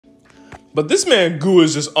But this man Goo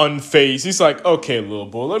is just unfazed. He's like, okay, little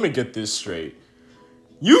boy, let me get this straight.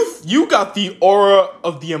 You got the aura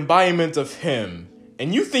of the embodiment of him.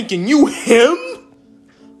 And you thinking you him?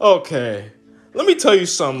 Okay. Let me tell you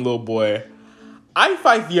something, little boy. I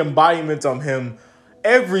fight the embodiment of him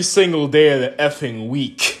every single day of the effing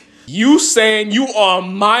week. You saying you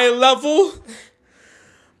on my level?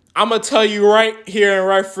 I'm gonna tell you right here and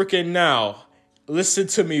right freaking now. Listen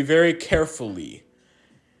to me very carefully.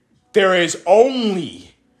 There is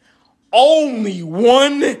only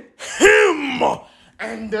one him,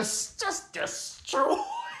 and this just destroys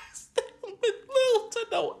them with little to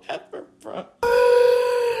no effort, bro.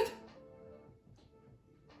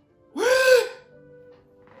 What?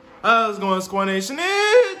 How's it going, Squad Nation?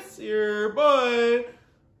 It's your boy.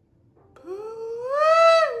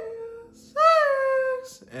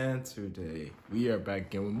 And today we are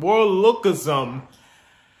back in with more Lookism.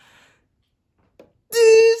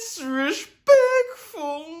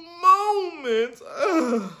 Disrespectful moments.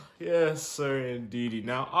 Yes, sir, indeedy.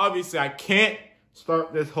 Now, obviously, I can't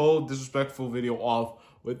start this whole disrespectful video off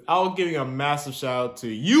without giving a massive shout out to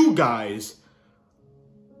you guys.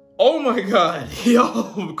 Oh my god,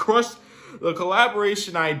 yo, crushed the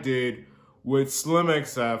collaboration I did with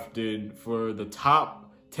SlimXF did for the top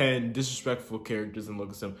 10 disrespectful characters in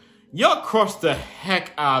Lookism. Y'all crushed the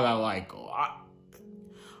heck out of that Lyco.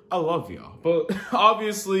 I love y'all. But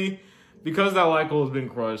obviously, because that Lyco has been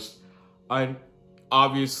crushed,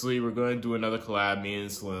 obviously we're going to do another collab, me and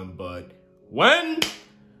Slim. But when?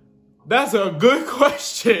 That's a good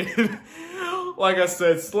question. Like I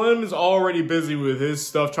said, Slim is already busy with his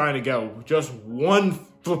stuff, trying to get just one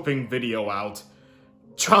flipping video out.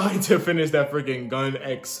 Trying to finish that freaking Gun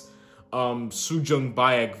X Sujung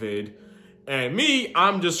Bayak vid. And me,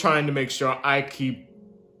 I'm just trying to make sure I keep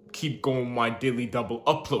going my daily double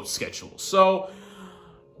upload schedule. So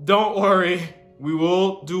don't worry, we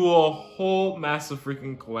will do a whole massive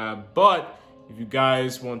freaking collab. But if you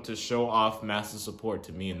guys want to show off massive support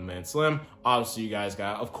to me and the man Slim, obviously you guys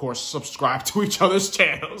gotta, of course, subscribe to each other's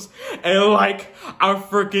channels and like our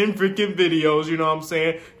freaking videos, you know what I'm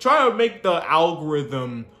saying? Try to make the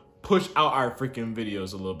algorithm push out our freaking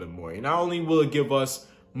videos a little bit more. Not only will it give us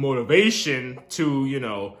motivation to, you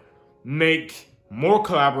know, make more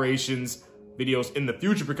collaborations videos in the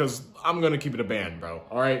future, because I'm gonna keep it a band, bro.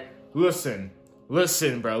 All right, listen,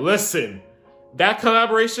 bro, listen. That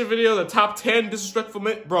collaboration video, the top 10 disrespectful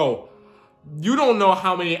bro, you don't know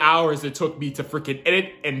how many hours it took me to freaking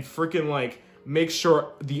edit and freaking like make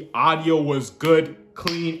sure the audio was good,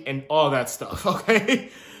 clean, and all that stuff. Okay.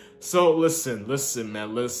 So listen,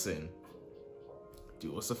 man, listen.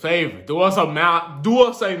 Do us a favor. Do us a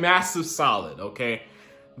massive solid, okay?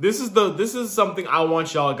 This is something I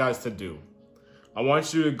want y'all guys to do. I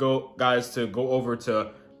want you to go over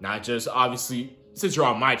to not just obviously since you're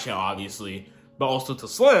on my channel, obviously, but also to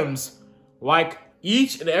Slim's. Like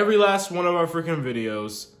each and every last one of our freaking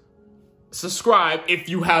videos. Subscribe if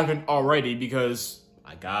you haven't already, because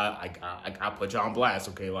I got put you on blast,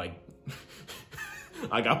 okay? Like.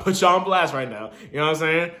 I got put you on blast right now. You know what I'm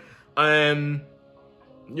saying? And,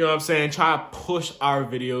 you know what I'm saying? Try to push our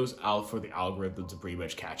videos out for the algorithm to pretty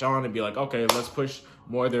much catch on and be like, okay, let's push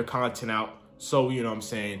more of their content out. So, you know what I'm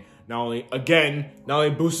saying? Not only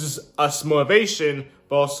boosts us motivation,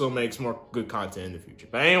 but also makes more good content in the future.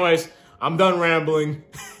 But anyways, I'm done rambling.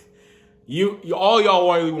 All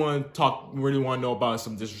y'all really want to know about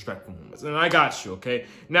some disrespectful moments. And I got you, okay?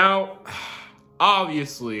 Now,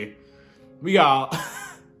 obviously, we got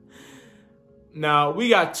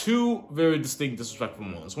two very distinct disrespectful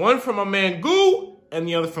moments. One from my man Goo, and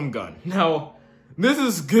the other from Gun. Now, this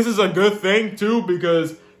is a good thing too,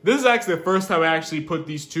 because this is actually the first time I actually put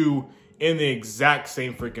these two in the exact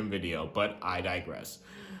same freaking video. But I digress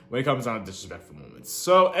when it comes down to disrespectful moments.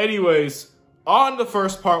 So, anyways, on the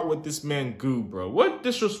first part with this man Goo, bro, what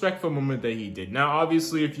disrespectful moment that he did? Now,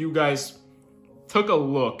 obviously, if you guys took a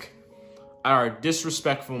look our top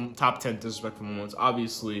 10 disrespectful moments,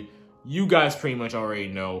 obviously you guys pretty much already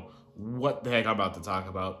know what the heck I'm about to talk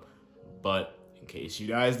about. But in case you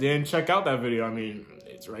guys didn't check out that video, I mean,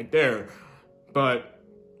 it's right there. But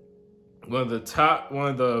one of the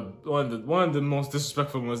most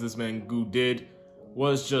disrespectful ones this man Goo did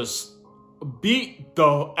was just beat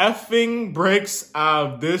the effing brakes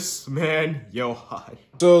out of this man Johan.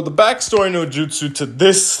 So the backstory no jutsu to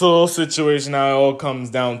this little situation, how it all comes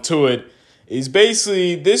down to it, is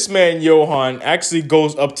basically this man Johan actually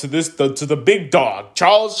goes up to the big dog,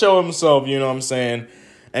 Charles Show himself, you know what I'm saying,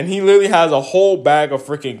 And he literally has a whole bag of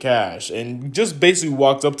freaking cash and just basically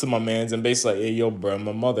walked up to my mans and basically like, hey, yo, bro,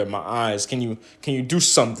 my mother, my eyes, can you do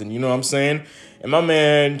something? You know what I'm saying? And my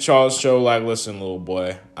man, Charles Cho, like, listen, little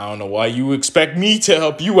boy, I don't know why you expect me to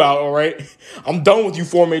help you out, all right? I'm done with you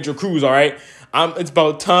 4 major crews, all right? It's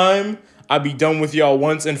about time I be done with y'all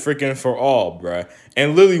once and freaking for all, bruh.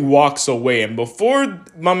 And literally walks away. And before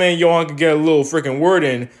my man Johan could get a little freaking word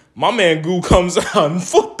in, my man Goo comes out and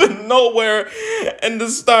flipping nowhere and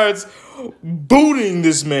just starts booting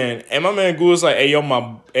this man. And my man Goo is like, hey, yo,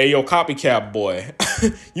 copycat boy.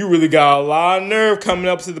 You really got a lot of nerve coming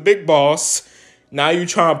up to the big boss. Now you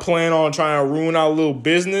trying to trying to ruin our little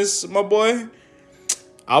business, my boy.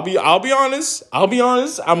 I'll be honest. I'm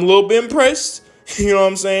a little bit impressed. You know what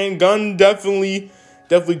I'm saying? Gun definitely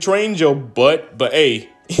trained your butt, but hey,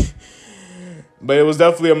 but it was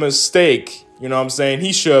definitely a mistake. You know what I'm saying?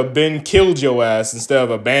 He should have been killed your ass instead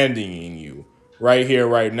of abandoning you right here,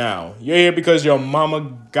 right now. You're here because your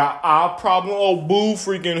mama got a problem. Oh, boo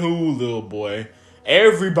freaking who, little boy.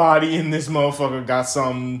 Everybody in this motherfucker got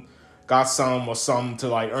some or something to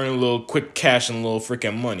like earn a little quick cash and a little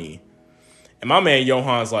freaking money. And my man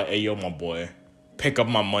Johan's like, hey, yo, my boy, pick up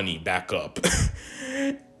my money back up.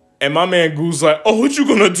 And my man Goo's like, oh, what you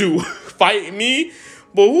gonna do? Fight me?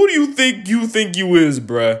 But who do you think you is,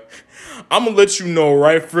 bruh? I'm gonna let you know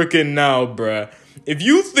right freaking now, bruh. If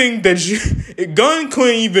you think that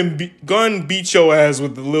Gun beat your ass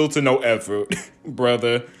with little to no effort,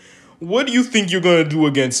 brother, what do you think you're gonna do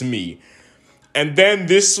against me? And then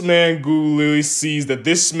this man Goo literally sees that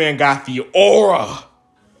this man got the aura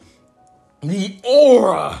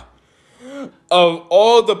of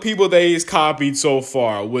all the people that he's copied so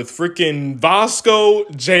far, with freaking Vasco,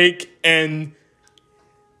 Jake, and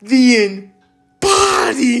the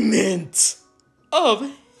embodiment of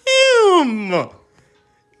him.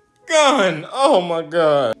 Gun. Oh my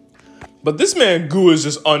god. But this man Goo is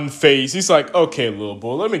just unfazed. He's like, okay, little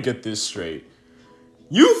boy, let me get this straight.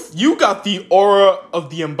 You got the aura of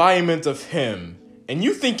the embodiment of him, and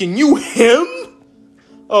you thinking you him?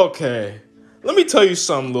 Okay. Let me tell you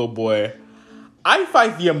something, little boy. I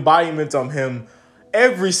fight the embodiment of him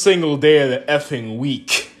every single day of the effing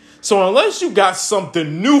week. So unless you got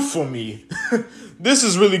something new for me, this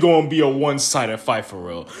is really going to be a one-sided fight for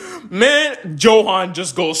real. Man, Johan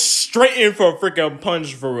just goes straight in for a freaking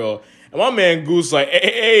punch for real. And my man Goose like,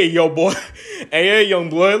 hey, yo, boy. Hey, young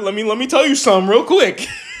blood, let me tell you something real quick.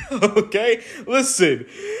 Okay? Listen.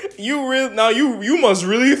 You must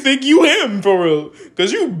really think you him for real.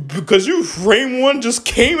 Because you frame one just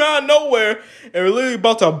came out of nowhere and literally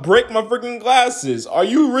about to break my freaking glasses. Are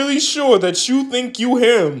you really sure that you think you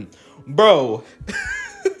him? Bro.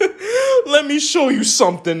 Let me show you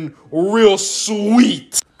something real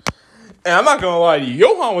sweet. And I'm not gonna lie to you,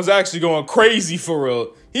 Johan was actually going crazy for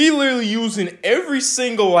real. He literally using every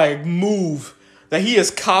single like move that he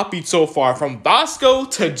has copied so far, from Bosco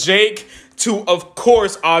to Jake to, of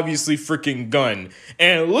course, obviously freaking Gun.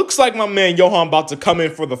 And it looks like my man Johan about to come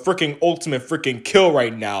in for the freaking ultimate freaking kill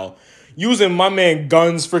right now, using my man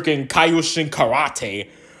Gun's freaking Kaioshin Karate.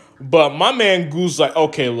 But my man Goo's like,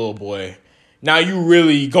 okay, little boy, now you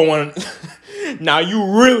really going, now you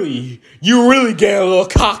really getting a little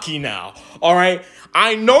cocky now, all right?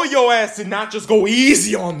 I know your ass did not just go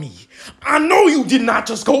easy on me. I know you did not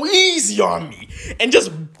just go easy on me and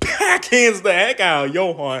just backhands the heck out of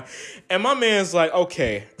Johan. And my man's like,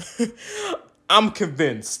 okay, I'm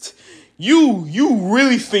convinced. You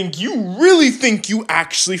really think you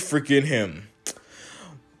actually freaking him.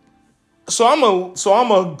 I'm gonna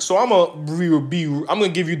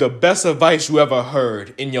give you the best advice you ever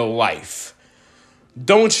heard in your life.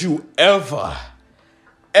 Don't you ever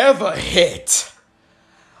hit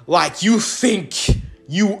like you think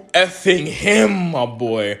you effing him, my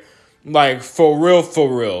boy. Like, for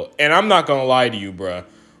real. And I'm not gonna lie to you, bruh.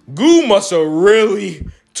 Goo must have really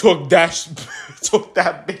took that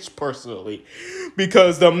bitch personally.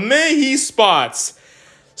 Because the minute he spots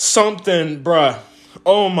something, bruh,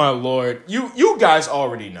 oh my lord. You guys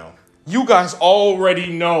already know. You guys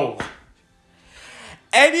already know.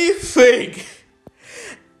 Anything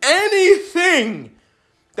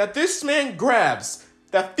that this man grabs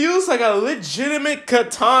that feels like a legitimate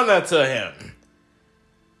katana to him,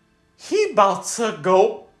 he about to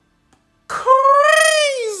go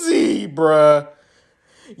crazy, bruh.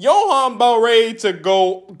 Johan about ready to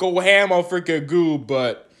go ham on freaking Goo,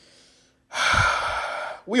 but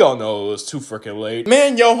we all know it was too freaking late.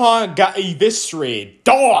 Man, Johan got eviscerated,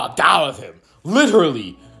 dogged out of him.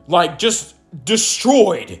 Literally, like, just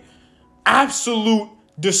destroyed. Absolute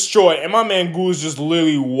destroyed. And my man Goo is just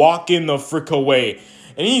literally walking the frick away.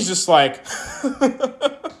 And he's just like,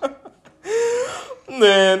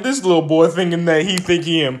 man, this little boy thinking that he think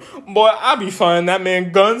he him. Boy, I be finding that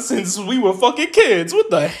man guns since we were fucking kids. What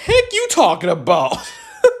the heck you talking about?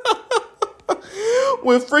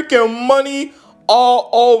 With freaking money all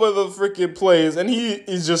over the freaking place. And he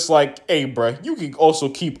is just like, hey, bruh, you can also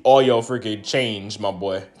keep all your freaking change, my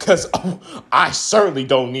boy. Because I certainly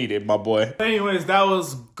don't need it, my boy. Anyways, that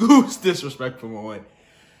was Goose disrespectful moment.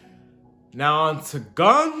 Now on to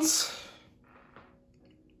guns.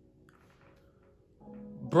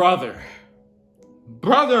 Brother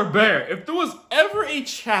Bear, if there was ever a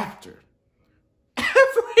chapter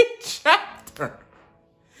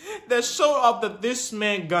that showed up that this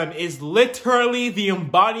man gun is literally the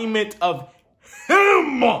embodiment of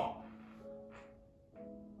him.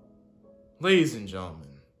 Ladies and gentlemen,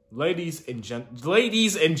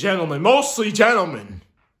 mostly gentlemen.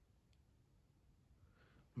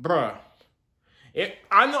 Bruh.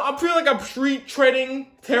 I feel like I'm treading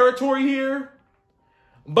territory here,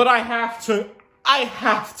 but I have to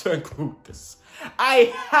include this.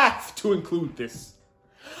 I have to include this.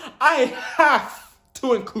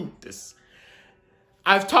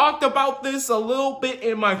 I've talked about this a little bit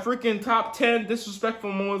in my freaking top 10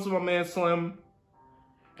 disrespectful moments with my man Slim.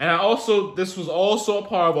 And this was also a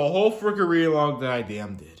part of a whole freaking read-along that I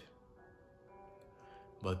damn did.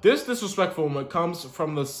 But this disrespectful moment comes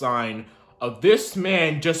from the sign of this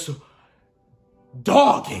man just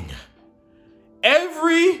dogging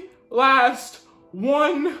every last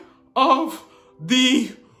one of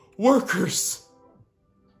the workers.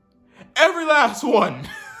 Every last one.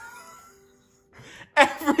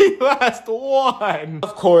 Every last one.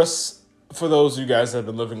 Of course, for those of you guys that have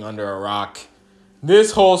been living under a rock,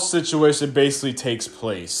 this whole situation basically takes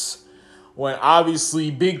place when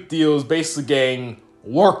obviously Big Deal is basically getting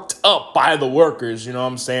worked up by the workers, you know what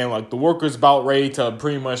I'm saying? Like, the workers about ready to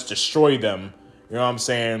pretty much destroy them, you know what I'm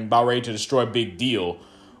saying? About ready to destroy Big Deal.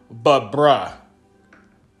 But, bruh,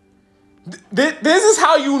 this is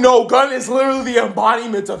how you know Gun is literally the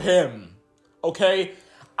embodiment of him, okay?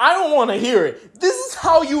 I don't want to hear it. This is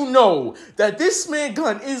how you know that this man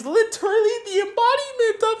Gun is literally the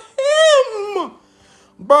embodiment of him.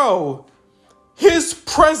 Bro, his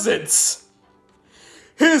presence,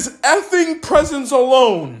 his effing presence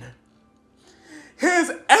alone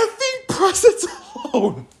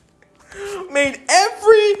made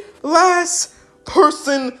every last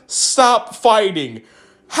person stop fighting.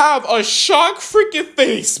 Have a shock freaking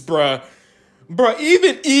face, bruh. Bruh,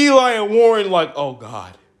 even Eli and Warren like, oh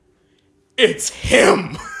God, it's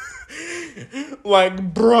him.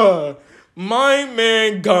 Like, bruh, my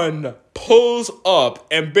man Gun pulls up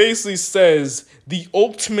and basically says the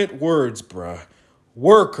ultimate words, bruh.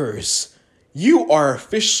 Workers, you are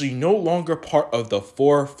officially no longer part of the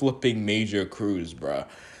 4 flipping major crews, bruh.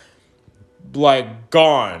 Like,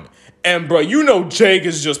 gone. And, bro, you know Jake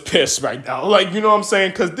is just pissed right now. Like, you know what I'm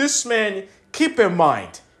saying? Because this man, keep in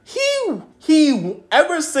mind, he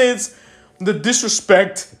ever since the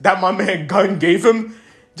disrespect that my man Gun gave him,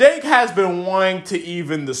 Jake has been wanting to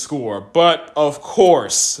even the score. But, of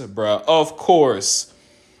course, bro, of course,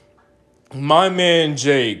 my man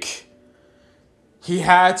Jake, he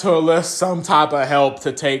had to enlist some type of help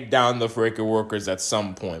to take down the freaking workers at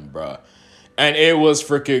some point, bro. And it was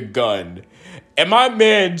freaking Gun. And my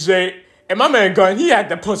man Gun, he had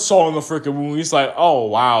to put salt in the freaking wound. He's like, oh,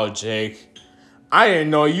 wow, Jake. I didn't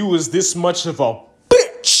know you was this much of a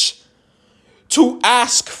bitch to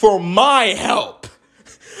ask for my help.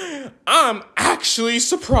 I'm actually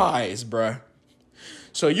surprised, bruh.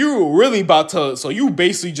 So you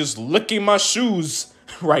basically just licking my shoes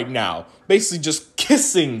right now. Basically just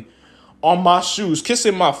kissing on my shoes,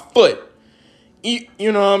 kissing my foot.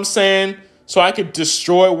 You know what I'm saying? So I could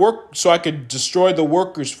destroy the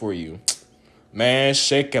workers for you. Man,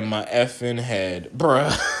 shaking my effing head.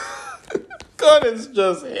 Bruh. God, it's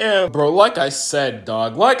just him. Bro, like I said,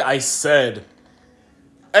 dog. Like I said,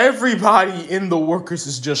 everybody in the workers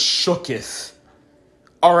is just shooketh.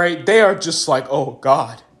 Alright? They are just like, oh,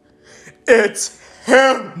 God. It's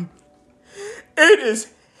him. It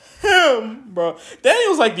is him, bro.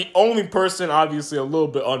 Daniel's like the only person, obviously, a little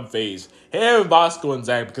bit unfazed. Him, Bosco, and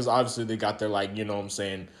Zach, because obviously they got their, like, you know what I'm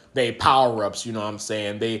saying, they power-ups, you know what I'm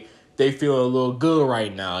saying. They feel a little good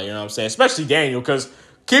right now, you know what I'm saying. Especially Daniel, because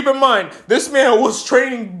keep in mind, this man was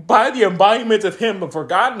training by the embodiment of him for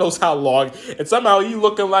God knows how long, and somehow he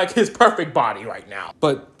looking like his perfect body right now.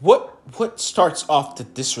 But what starts off the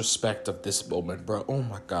disrespect of this moment, bro? Oh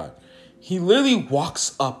my God. He literally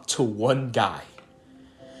walks up to one guy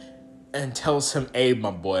and tells him, hey,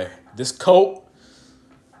 my boy, this coat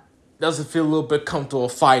doesn't feel a little bit comfortable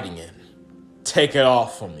fighting in. take it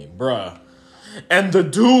off from me, bruh. And the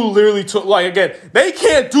dude literally took, like, again, they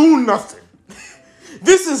can't do nothing.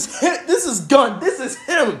 This is him. This is Gunn. This is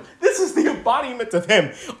him. This is the embodiment of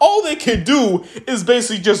him. All they can do is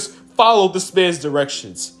basically just follow this man's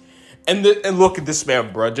directions. And look at this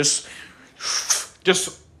man, bro. Just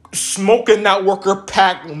smoking that worker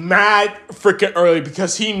pack mad freaking early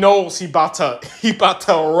because he knows he about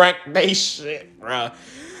to wreck they shit, bro.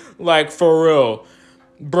 Like, for real,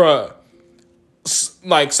 bruh.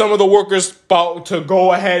 Like, some of the workers about to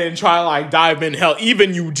go ahead and try to, like, dive in hell.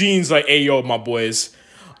 Even Eugene's like, hey, yo, my boys,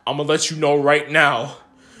 I'm gonna let you know right now,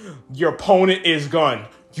 your opponent is gone.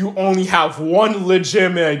 You only have one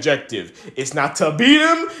legitimate objective. It's not to beat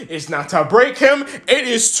him. It's not to break him. It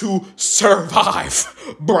is to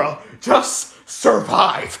survive, bro. Just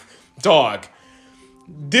survive, dog.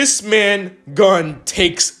 This man, Gunn,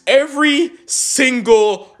 takes every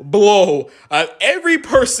single blow of every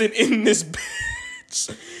person in this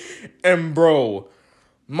bitch. And, bro,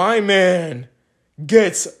 my man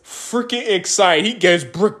gets freaking excited. He gets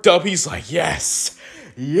bricked up. He's like, yes,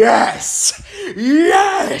 yes,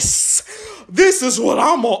 yes. This is what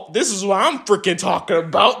I'm freaking talking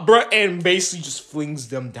about, bruh. And basically just flings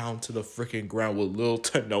them down to the freaking ground with little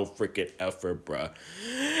to no freaking effort, bruh.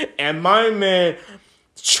 And my man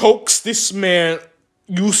chokes this man,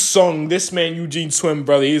 Eugene's twin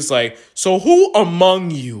brother. He's like, so who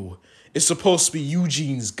among you is supposed to be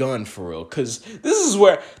Eugene's gun for real? Cause this is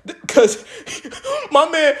where, cause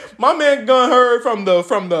my man Gunn heard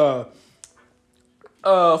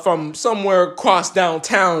from somewhere across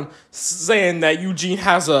downtown saying that Eugene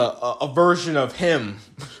has a version of him.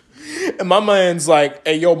 And my man's like,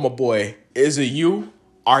 hey, yo, my boy, is it you?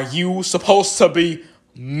 Are you supposed to be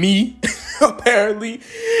me? Apparently.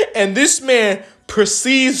 And this man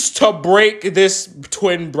proceeds to break this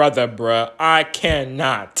twin brother, bruh. I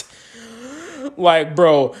cannot. Like,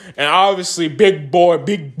 bro, and obviously big boy,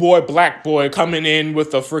 black boy coming in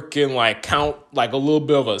with a freaking, like, count, like, a little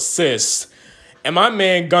bit of assist. And my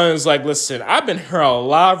man Gunn's like, listen, I've been hearing a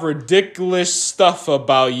lot of ridiculous stuff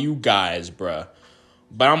about you guys, bruh.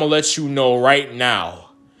 But I'm gonna let you know right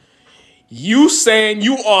now. You saying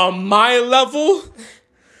you on my level?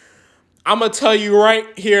 I'm gonna tell you right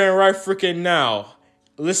here and right freaking now.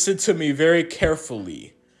 Listen to me very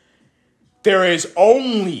carefully. There is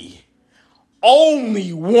only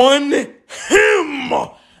one him.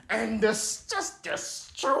 And this just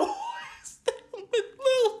destroys them with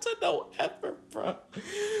little to no effort, bro.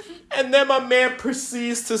 And then my man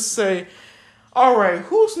proceeds to say, all right,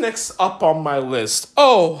 who's next up on my list?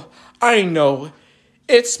 Oh, I know.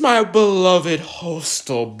 It's my beloved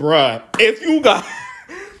hostel, bruh. If you got...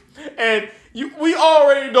 And we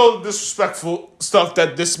already know the disrespectful stuff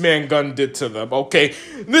that this man Gunn did to them, okay?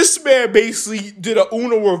 This man basically did a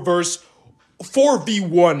Uno reverse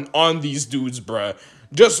 4v1 on these dudes, bruh.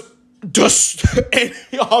 Just, and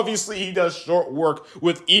obviously he does short work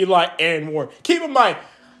with Eli and Warren. Keep in mind,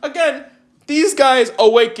 again, these guys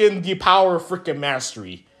awaken the power of freaking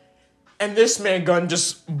mastery. And this man Gunn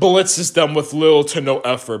just blitzes them with little to no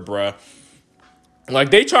effort, bruh.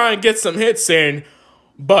 Like, they try and get some hits in,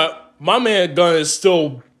 but my man Gunn is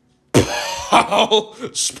still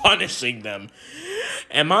punishing them.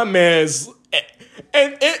 And my man's...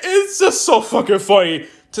 And it's just so fucking funny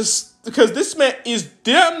because this man is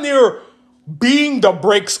damn near beating the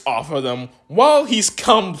brakes off of them while he's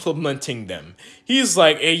complimenting them. He's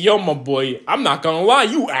like, hey, yo, my boy, I'm not gonna lie,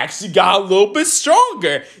 you actually got a little bit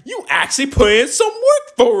stronger. You actually put in some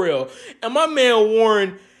work for real. And my man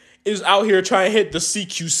Warren is out here trying to hit the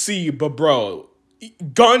CQC, but bro,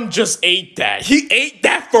 Gunn just ate that. He ate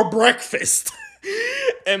that for breakfast.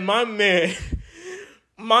 And my man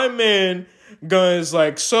Gunn is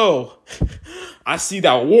like, so, I see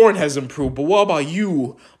that Warren has improved, but what about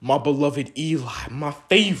you, my beloved Eli, my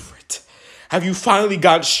favorite? Have you finally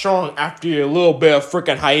gotten strong after your little bit of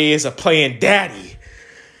freaking hiatus of playing daddy?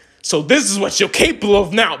 So this is what you're capable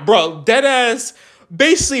of now, bro. Deadass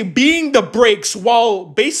basically beating the brakes while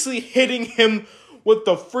basically hitting him with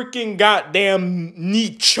the freaking goddamn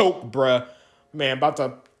knee choke, bruh. Man, about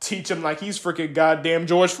to teach him like he's freaking goddamn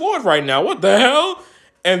George Floyd right now. What the hell?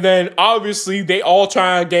 And then, obviously, they all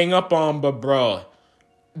try to gang up on him, but, bro,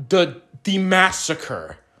 the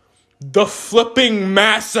massacre, the flipping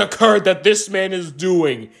massacre that this man is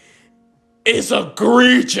doing is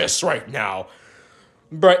egregious right now.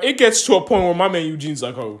 Bro, it gets to a point where my man Eugene's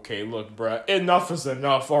like, okay, look, bro, enough is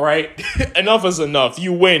enough, all right? Enough is enough.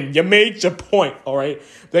 You win. You made your point, all right?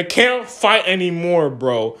 They can't fight anymore,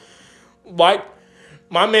 bro. Like,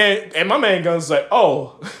 my man Gunn's like,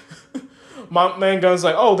 oh... My man Gunn's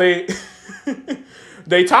like, oh, they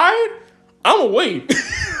tired? I'ma wait.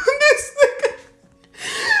 This nigga,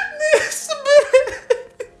 this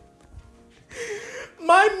man,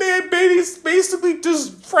 my man basically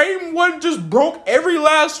just frame one, just broke every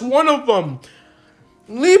last one of them,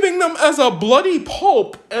 leaving them as a bloody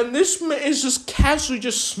pulp. And this man is just casually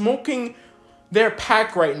just smoking their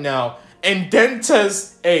pack right now. And then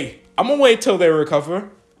says, hey, I'm gonna wait till they recover.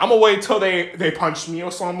 I'm gonna wait till they punch me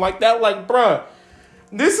or something like that. Like, bruh,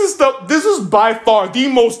 this is by far the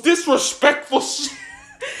most disrespectful shit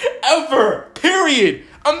ever. Period.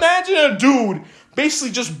 Imagine a dude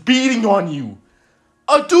basically just beating on you.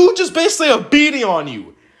 A dude just basically a beating on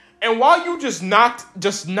you. And while you just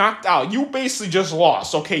knocked out, you basically just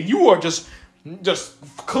lost. Okay, you are just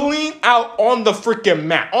clean out on the freaking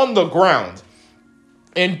mat, on the ground.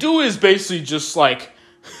 And dude is basically just like,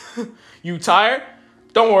 you tired?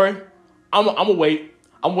 Don't worry. I'm gonna wait.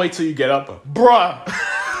 I'm gonna wait till you get up. Bruh.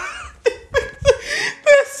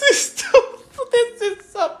 This is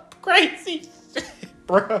some crazy shit,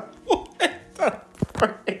 bruh. What the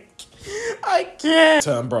frick? I can't.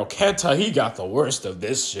 Tell him, bro, Kenta, he got the worst of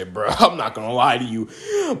this shit, bro. I'm not gonna lie to you.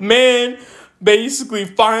 Man, basically,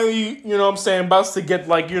 finally, you know what I'm saying, about to get,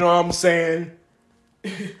 like, you know what I'm saying,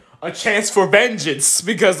 a chance for vengeance.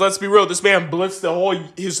 Because let's be real, this man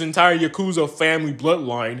blitzed his entire Yakuza family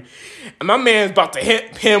bloodline. And my man's about to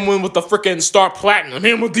hit him with the freaking Star Platinum.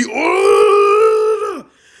 Him with the,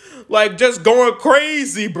 like, just going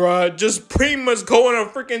crazy, bruh. Just pretty much going on a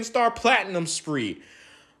freaking Star Platinum spree.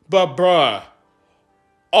 But, bruh,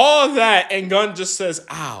 all that, and Gun just says,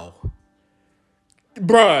 ow.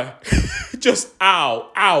 Bruh. Just,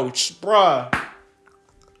 ow. Ouch. Bruh.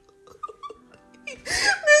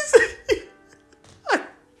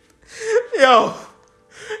 Yo.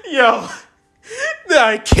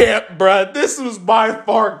 I can't, bruh. This was by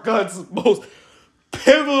far Gun's most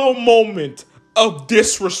pivotal moment of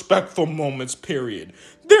disrespectful moments, period.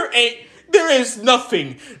 There is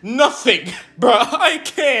nothing, bruh. I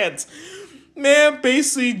can't. Man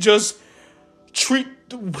basically just treat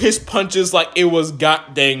his punches like it was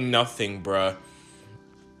goddamn nothing, bruh.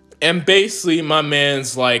 And basically my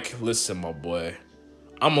man's like, listen, my boy,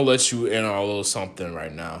 I'm gonna let you in on a little something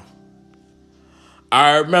right now.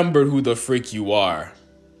 I remember who the freak you are,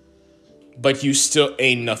 but you still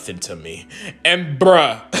ain't nothing to me. And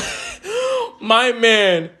bruh, my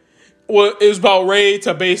man is about ready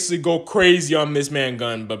to basically go crazy on this man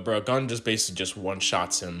Gun, but bruh, Gun just basically just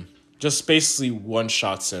one-shots him. Just basically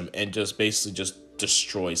one-shots him and just basically just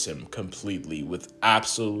destroys him completely with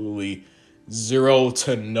absolutely zero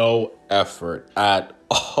to no effort at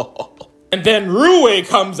all. And then Rue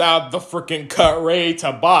comes out the freaking cut ready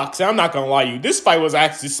to box. And I'm not gonna lie to you, this fight was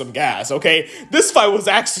actually some gas, okay? This fight was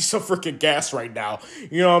actually some freaking gas right now.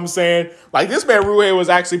 You know what I'm saying? Like, this man Rue was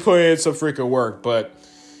actually putting in some freaking work, but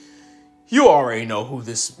you already know who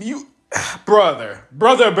this... Brother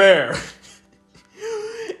Bear.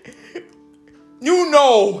 You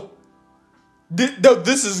know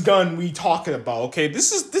this is Gun we talking about, okay?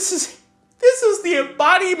 This is the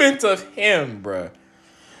embodiment of him, bruh.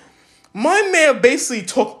 My man basically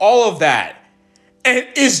took all of that and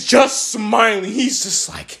is just smiling. He's just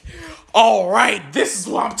like, all right, this is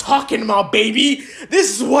what I'm talking about, baby.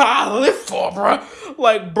 This is what I live for, bruh.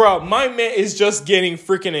 Like, bruh, my man is just getting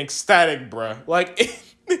freaking ecstatic, bruh. Like,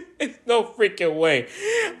 it's no freaking way.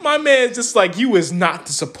 My man is just like, you is not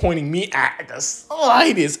disappointing me at the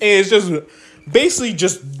slightest. And it's just basically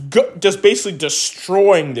basically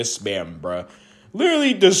destroying this man, bruh.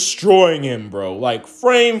 Literally destroying him, bro. Like,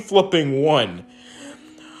 frame flipping one.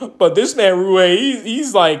 But this man, Rue,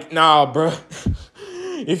 he's like, nah, bro.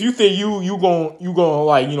 If you think you gonna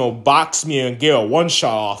like, you know, box me and get a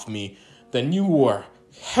one-shot off me, then you are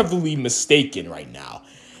heavily mistaken right now.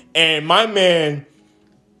 And my man,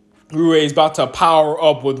 Rue, is about to power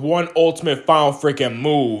up with one ultimate final freaking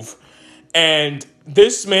move. And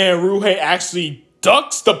this man, Rue, actually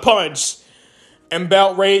ducks the punch and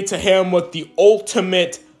about ready to hit him with the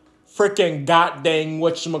ultimate freaking goddamn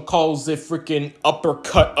whatchamacallit freaking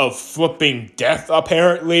uppercut of flipping death,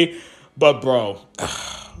 apparently. But, bro,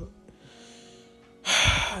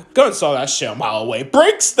 Gun saw that shit a mile away.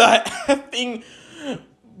 Breaks the effing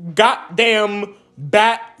goddamn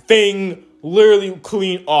bat thing literally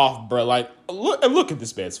clean off, bro. Like, look at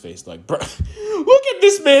this man's face. Like, bro, look at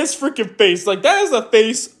this man's freaking face. Like, that is a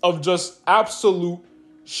face of just absolute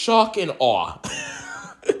shock and awe.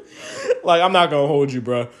 Like, I'm not gonna hold you,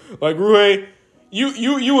 bro. Like, Rue,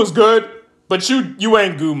 you was good, but you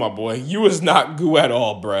ain't goo, my boy. You was not goo at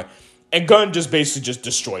all, bro. And Gun just basically just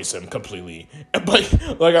destroys him completely.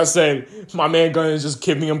 But like I said, my man Gun is just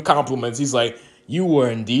giving him compliments. He's like, you were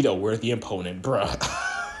indeed a worthy opponent, bro.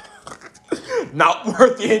 not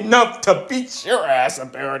worthy enough to beat your ass,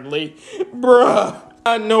 apparently. Bruh.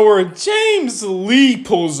 I know where James Lee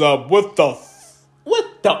pulls up with the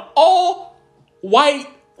all white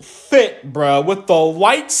fit, bruh. With the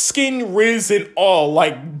light skin riz and all.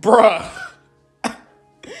 Like, bruh.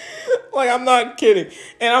 Like, I'm not kidding.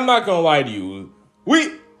 And I'm not gonna lie to you.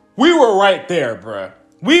 We were right there, bruh.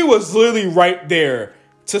 We was literally right there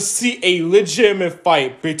to see a legitimate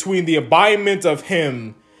fight between the embodiment of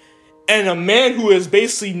him and a man who is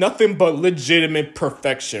basically nothing but legitimate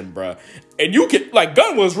perfection, bruh. And you can, like,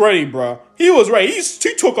 Gunn was ready, bruh. He was ready. He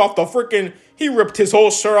took off the freaking, he ripped his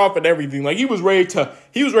whole shirt off and everything. Like, he was ready to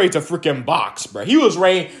freaking box, bruh. He was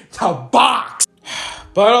ready to box.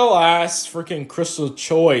 But alas, freaking Crystal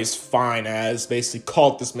Choi's fine ass basically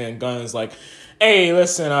called this man Gunn. Is like, hey,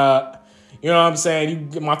 listen, you know what I'm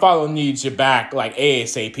saying? My father needs you back, like,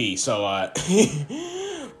 ASAP. So,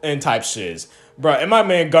 and type shiz. Bro, and my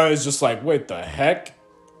man Gunn is just like, wait, the heck?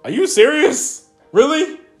 Are you serious?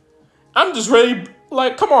 Really? I'm just ready.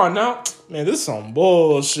 Like, come on now. Man, this is some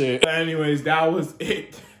bullshit. But anyways, that was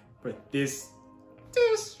it for this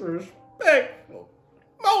disrespectful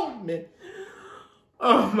moment.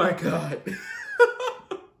 Oh my God.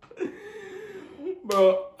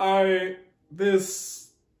 Bro,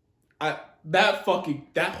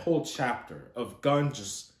 that whole chapter of Gunn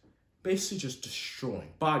just basically just destroying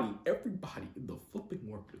everybody in the flipping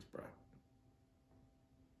workers, bro.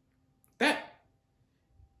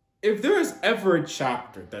 If there is ever a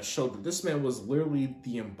chapter that showed that this man was literally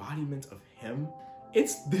the embodiment of him,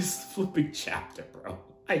 it's this flipping chapter, bro.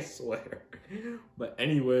 I swear. But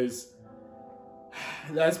anyways,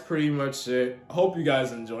 that's pretty much it. I hope you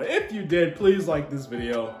guys enjoyed. If you did, please like this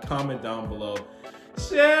video, comment down below,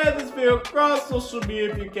 share this video across social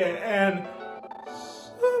media if you can, and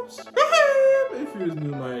subscribe if you're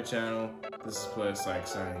new to my channel. This is Player Psych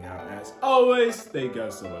signing out. As always, thank you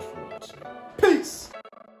guys so much for watching. Peace!